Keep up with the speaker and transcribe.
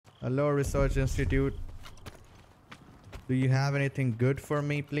Hello, Research Institute. Do you have anything good for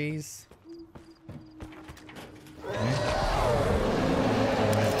me, please?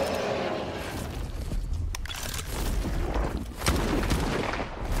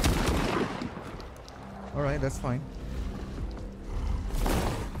 Alright, that's fine.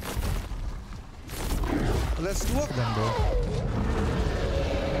 Let's two of them, bro.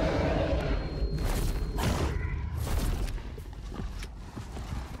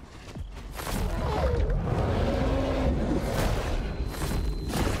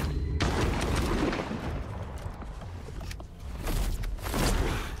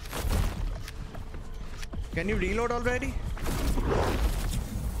 Can you reload already?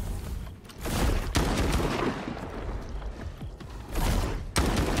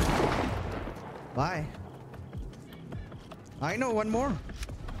 Bye. I know one more.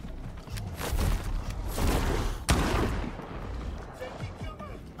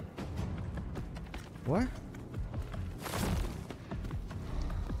 What?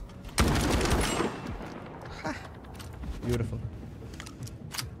 Ha. Beautiful.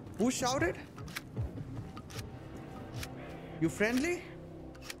 Who shouted? You friendly?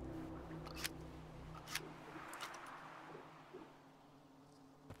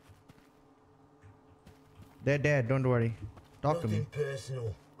 They're dead, don't worry. Talk to me. Nothing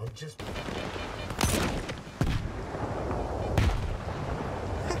personal. I'm just...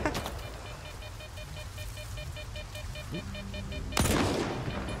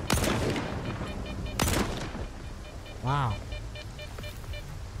 Wow.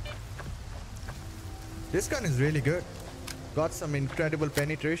 This gun is really good. Got some incredible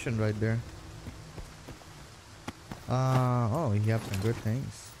penetration right there. Oh, you have some good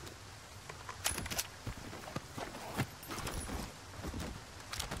things.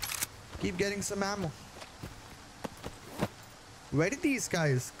 Keep getting some ammo. Where did these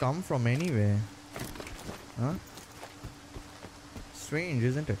guys come from anyway? Huh? Strange,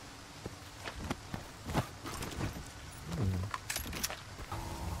 isn't it?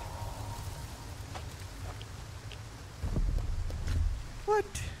 What?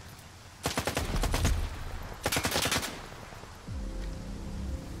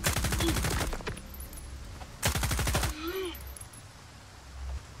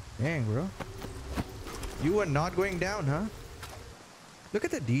 Dang, bro. You are not going down, huh? Look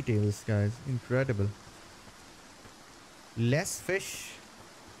at the details, guys. Incredible. Less fish.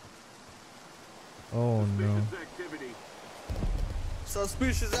 Oh no.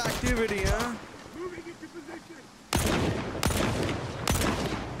 Suspicious activity, huh? Moving into position.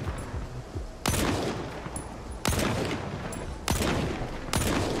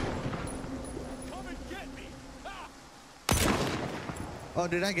 Come and get me. Ah! Oh,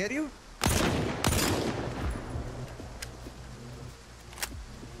 did I get you?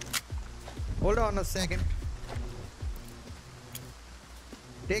 Hold on a second.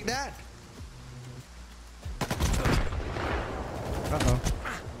 Take that. Uh-oh.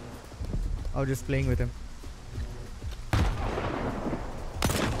 I was just playing with him.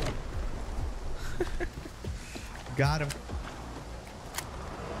 Got him.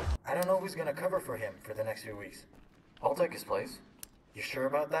 I don't know who's gonna cover for him for the next few weeks. I'll take his place. You sure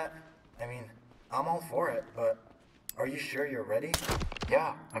about that? I mean, I'm all for it, but are you sure you're ready?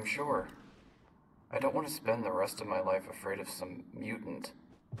 Yeah, I'm sure. I don't want to spend the rest of my life afraid of some mutant.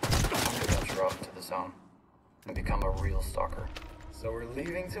 I'm gonna venture out into the zone and become a real stalker. So we're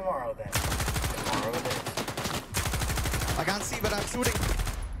leaving tomorrow then. Tomorrow it is. I can't see, but I'm shooting.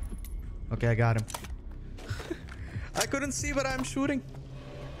 Okay, I got him. I couldn't see, but I'm shooting.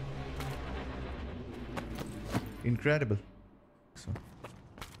 Incredible. So,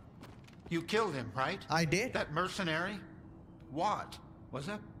 You killed him, right? I did. That mercenary? What was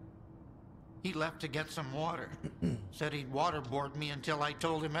it? He left to get some water. Said he'd waterboard me until I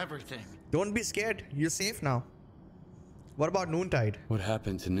told him everything. Don't be scared. You're safe now. What about Noontide? What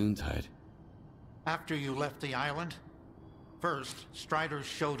happened to Noontide? After you left the island, first, Striders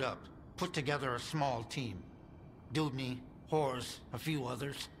showed up, put together a small team. Dubney, Hors, a few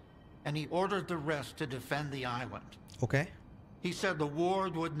others, and he ordered the rest to defend the island. Okay. He said the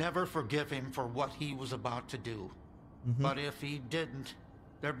ward would never forgive him for what he was about to do. But if he didn't,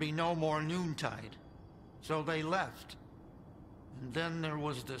 there'd be no more Noontide. So they left. And then there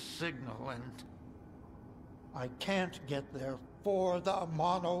was the signal, and I can't get there, for the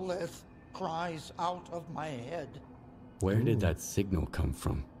monolith cries out of my head. Where did that signal come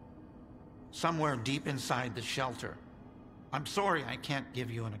from? Somewhere deep inside the shelter. I'm sorry I can't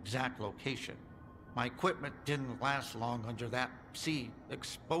give you an exact location. My equipment didn't last long under that sea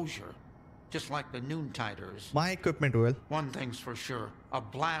exposure. just like the Noontiders. My equipment will. One thing's for sure, a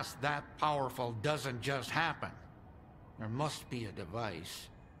blast that powerful doesn't just happen. There must be a device.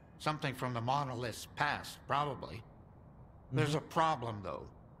 Something from the monolith's past, probably. There's a problem, though.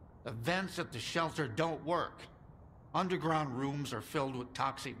 The vents at the shelter don't work. Underground rooms are filled with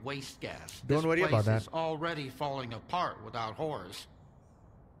toxic waste gas. Don't worry about that. This place is already falling apart without horrors.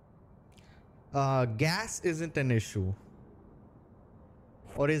 Gas isn't an issue.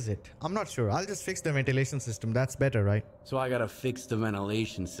 Or is it? I'm not sure. I'll just fix the ventilation system. That's better, right? So I gotta fix the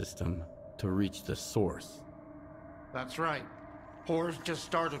ventilation system to reach the source. That's right. Horrors just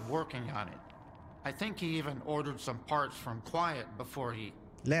started working on it. I think he even ordered some parts from Quiet before he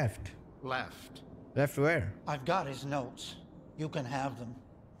Left. left. Left where? I've got his notes. You can have them.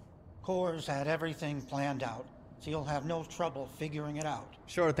 Core's had everything planned out, so you'll have no trouble figuring it out.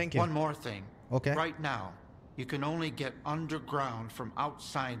 Sure, thank you. One more thing. Okay. Right now, you can only get underground from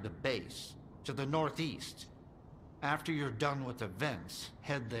outside the base, to the northeast. After you're done with the vents,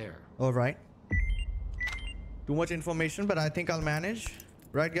 head there. Alright. Too much information, but I think I'll manage.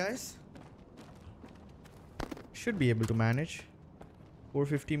 Right, guys? Should be able to manage.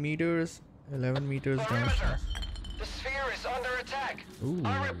 450 meters, 11 meters down. The sphere is under attack. Ooh.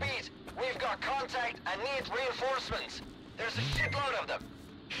 I repeat, we've got contact and need reinforcements. There's a shitload of them.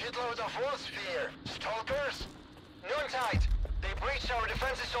 Shitloads of what sphere? Stalkers? Noontide. They breached our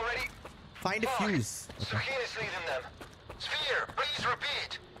defenses already. Find a fuse. Okay. Suhin is leading them. Sphere, please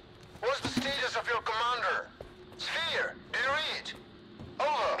repeat. What's the status of your commander? Sphere, do you read?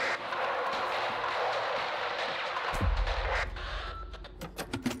 Over.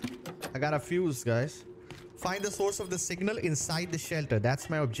 I got a fuse, guys. Find the source of the signal inside the shelter. That's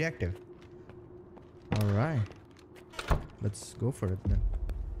my objective. Alright. Let's go for it then.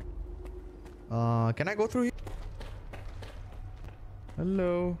 Can I go through here?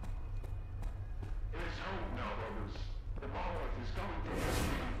 Hello.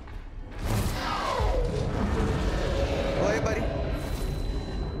 Oh, hey, buddy.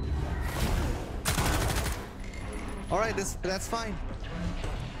 Alright, that's fine.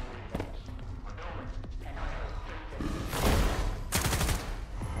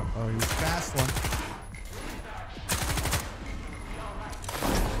 Oh, he's fast one.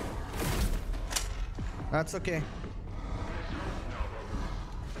 That's okay.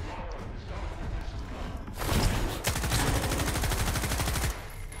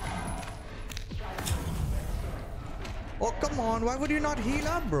 Oh, come on. Why would you not heal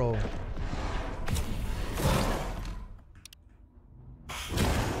up, bro?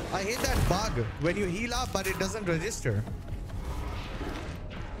 I hate that bug when you heal up, but it doesn't register.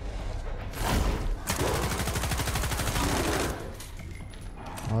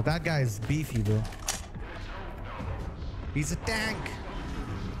 Oh, that guy is beefy, bro. He's a tank.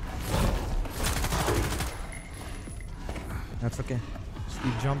 That's okay. Just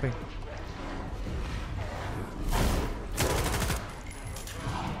keep jumping.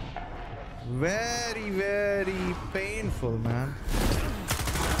 Very, very painful, man.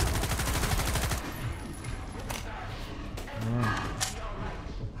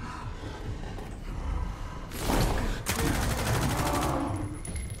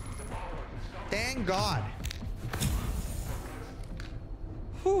 Thank God.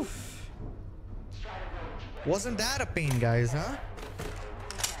 Whew. Wasn't that a pain, guys, huh?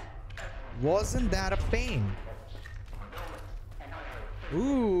 Wasn't that a pain?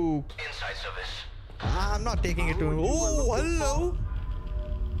 Ooh. Inside service. I'm not taking it to... Oh, hello.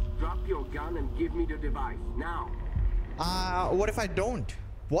 Drop your gun and give me the device, now. What if I don't?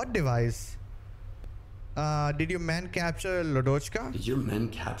 What device? Did your men capture Lodochka? Did your men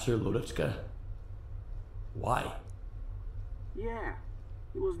capture Lodochka? Why? Yeah,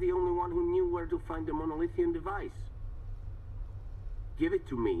 he was the only one who knew where to find the monolithian device. Give it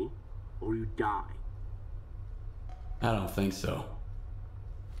to me, or you die. I don't think so.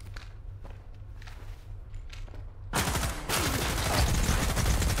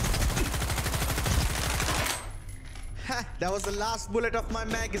 Ha! That was the last bullet of my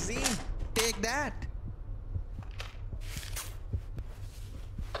magazine. Take that.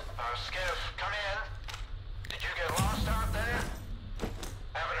 Skiff, come in. Did you get lost out there?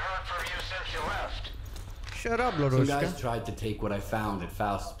 Haven't heard from you since you left. Shut up, Some Lodochka. guys tried to take what I found at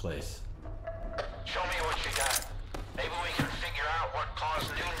Faust's place. Show me what you got. Maybe we can figure out what caused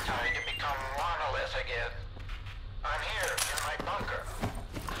Noontide to become monolith again. I'm here, in my bunker.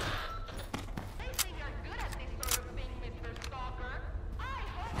 They think you're good at this sort of thing, Mr. Stalker. I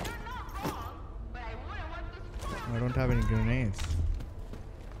hope you're not wrong, but I wouldn't want to spoil I don't have any grenades.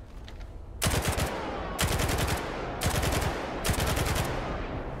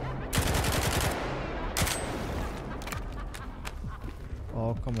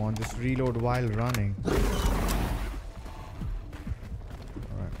 Come on, just reload while running. Alright,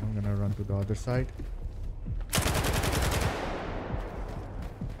 I'm gonna run to the other side.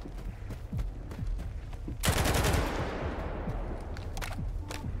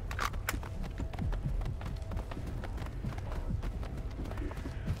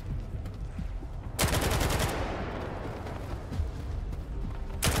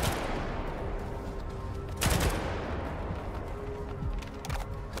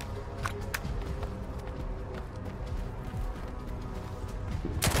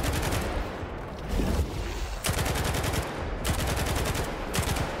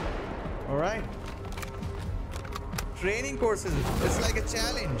 Alright. Training courses. It's like a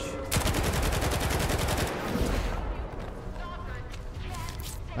challenge.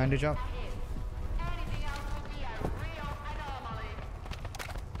 Bandage up. Anything else would be a real anomaly.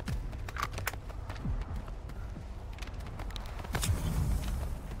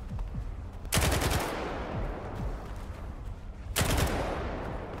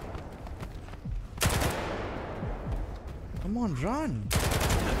 Come on, run.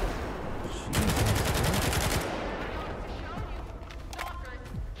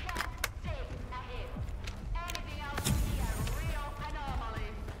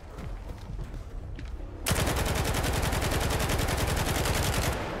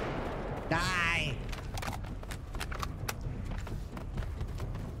 Die.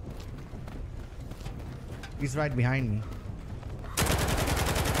 He's right behind me.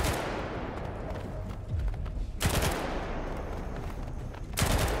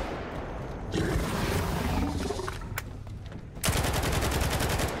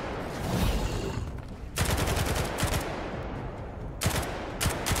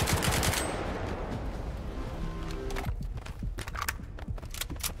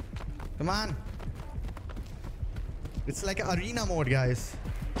 Come on. It's like arena mode, guys.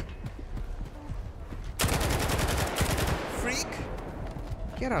 Freak.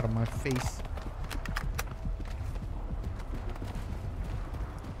 Get out of my face.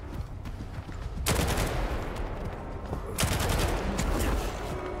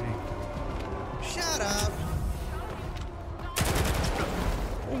 Shut up.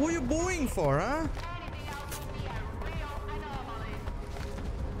 Who are you booing for, huh?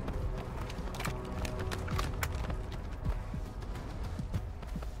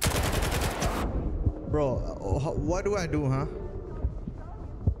 Bro, what do I do, huh?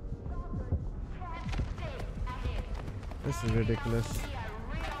 This is ridiculous.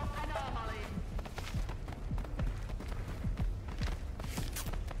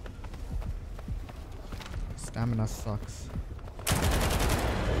 Stamina sucks.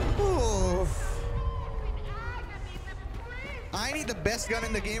 Oh. I need the best gun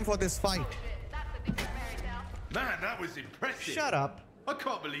in the game for this fight. Man, that was impressive. Shut up. I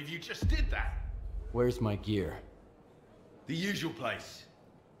can't believe you just did that. Where's my gear? The usual place.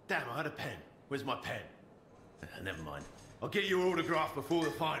 Damn, I had a pen. Where's my pen? Never mind. I'll get your autograph before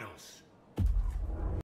the finals.